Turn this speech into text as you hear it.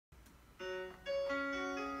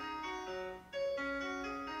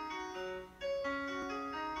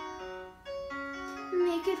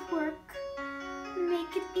Make it work,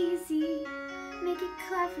 make it easy, make it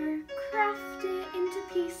clever, craft it into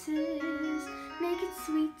pieces. Make it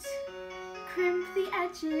sweet, crimp the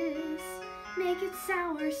edges, make it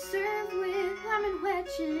sour, serve with lemon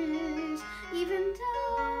wedges. Even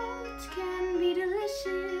doubt can be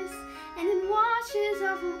delicious, and it washes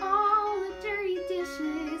off of all the dirty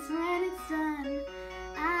dishes. When it's done,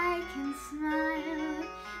 I can smile.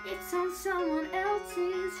 It's on someone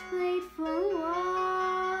else's plate for a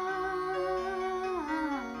while.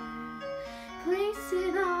 Place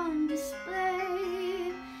it on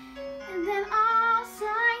display, and then I'll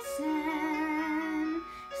slice and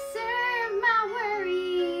serve my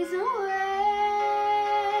worries away.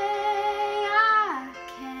 I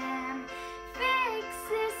can fix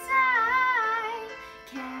this, I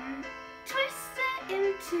can twist it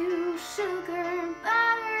into sugar,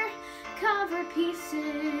 butter, cover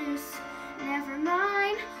pieces. Never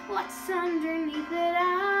mind what's underneath it,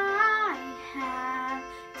 I have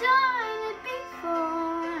done it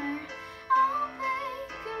before.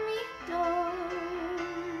 Open me a door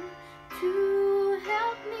to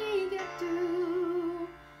help me get through.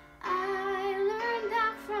 I learned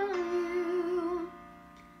that from you,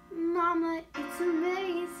 Mama. It's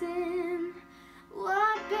amazing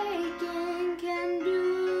what baking can do.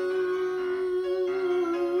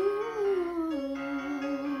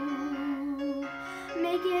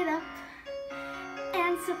 Make it up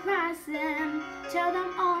and surprise them. Tell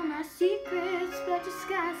them all my secrets, but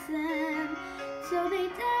disguise them, so they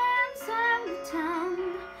dance on the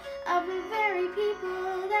tongue of the very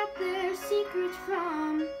people that they're secrets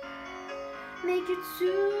from. Make it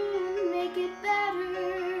soon, make it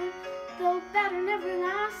better, though better never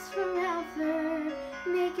lasts forever.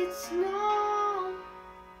 Make it small,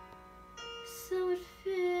 so it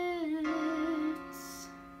fits.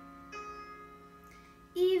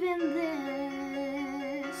 Even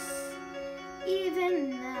this, even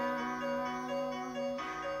now,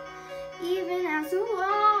 even as the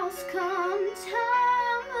walls come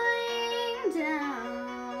tumbling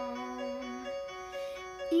down,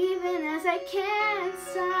 even as I can't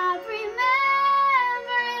stop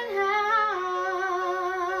remembering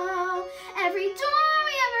how every door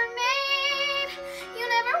we ever made, you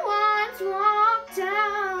never once walked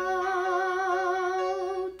out.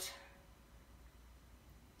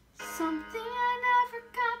 Something I never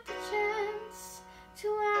got the chance to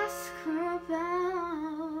ask her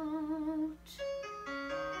about.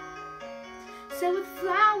 So with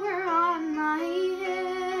flour on my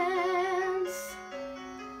hands,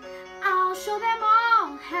 I'll show them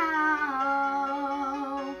all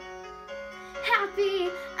how happy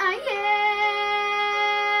I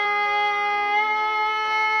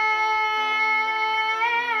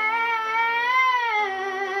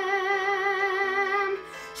am.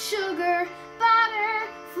 Sugar,